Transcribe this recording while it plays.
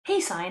Hey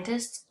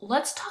scientists,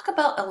 let's talk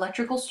about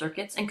electrical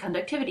circuits and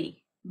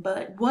conductivity.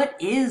 But what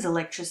is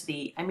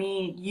electricity? I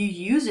mean, you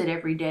use it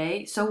every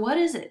day, so what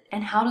is it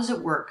and how does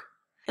it work?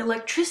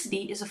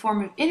 Electricity is a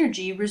form of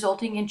energy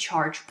resulting in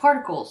charged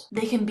particles.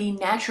 They can be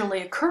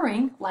naturally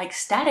occurring, like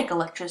static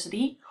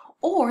electricity,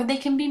 or they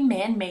can be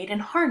man-made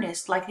and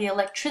harnessed, like the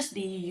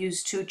electricity you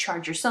use to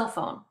charge your cell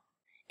phone.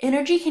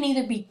 Energy can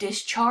either be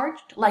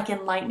discharged, like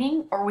in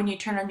lightning or when you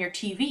turn on your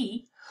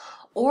TV,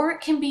 or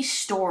it can be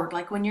stored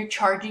like when you're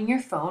charging your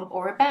phone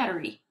or a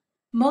battery.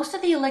 Most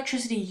of the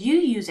electricity you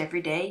use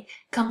every day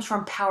comes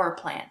from power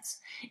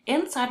plants.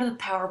 Inside of the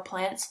power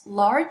plants,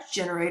 large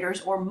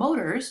generators or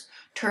motors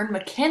turn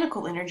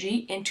mechanical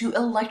energy into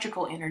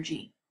electrical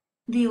energy.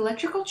 The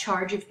electrical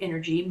charge of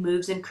energy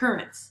moves in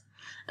currents.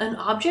 An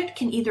object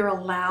can either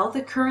allow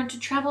the current to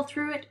travel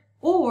through it,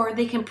 or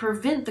they can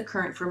prevent the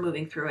current from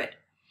moving through it.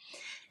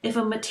 If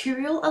a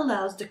material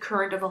allows the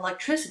current of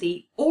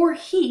electricity or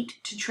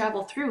heat to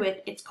travel through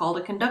it, it's called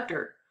a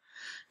conductor.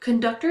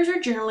 Conductors are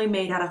generally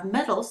made out of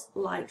metals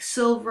like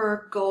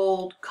silver,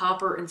 gold,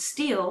 copper, and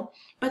steel,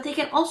 but they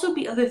can also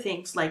be other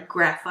things like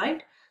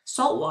graphite,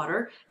 salt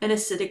water, and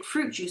acidic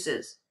fruit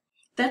juices.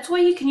 That's why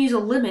you can use a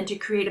lemon to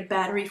create a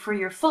battery for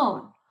your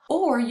phone,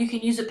 or you can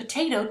use a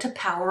potato to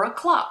power a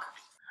clock.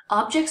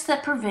 Objects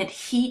that prevent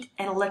heat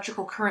and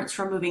electrical currents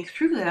from moving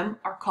through them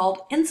are called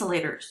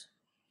insulators.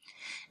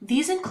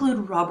 These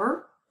include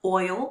rubber,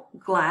 oil,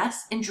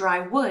 glass, and dry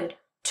wood.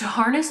 To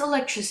harness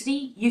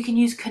electricity, you can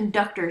use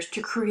conductors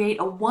to create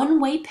a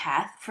one-way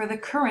path for the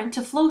current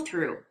to flow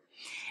through.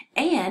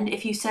 And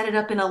if you set it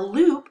up in a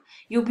loop,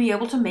 you'll be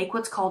able to make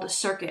what's called a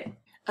circuit.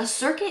 A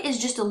circuit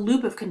is just a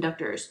loop of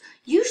conductors,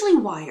 usually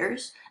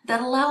wires,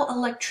 that allow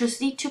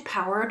electricity to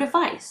power a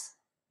device.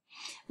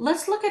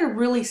 Let's look at a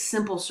really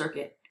simple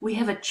circuit. We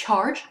have a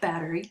charged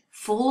battery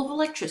full of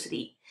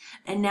electricity,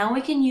 and now we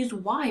can use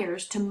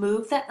wires to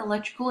move that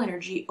electrical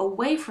energy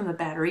away from the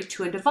battery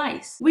to a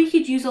device. We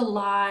could use a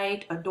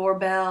light, a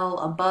doorbell,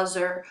 a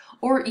buzzer,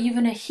 or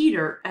even a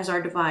heater as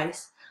our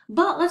device,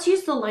 but let's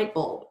use the light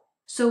bulb.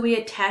 So we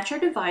attach our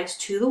device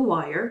to the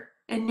wire,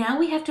 and now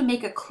we have to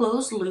make a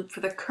closed loop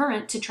for the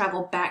current to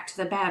travel back to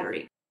the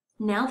battery.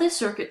 Now this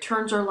circuit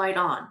turns our light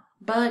on,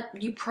 but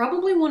you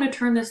probably want to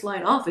turn this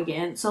light off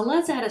again, so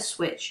let's add a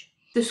switch.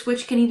 The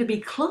switch can either be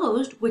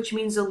closed, which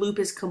means the loop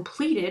is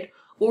completed,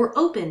 or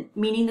open,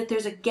 meaning that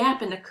there's a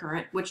gap in the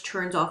current, which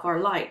turns off our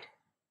light.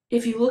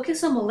 If you look at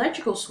some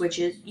electrical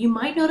switches, you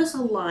might notice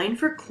a line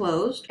for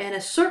closed and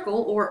a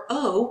circle or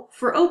O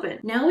for open.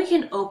 Now we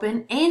can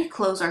open and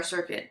close our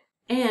circuit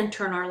and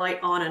turn our light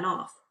on and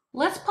off.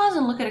 Let's pause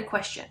and look at a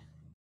question.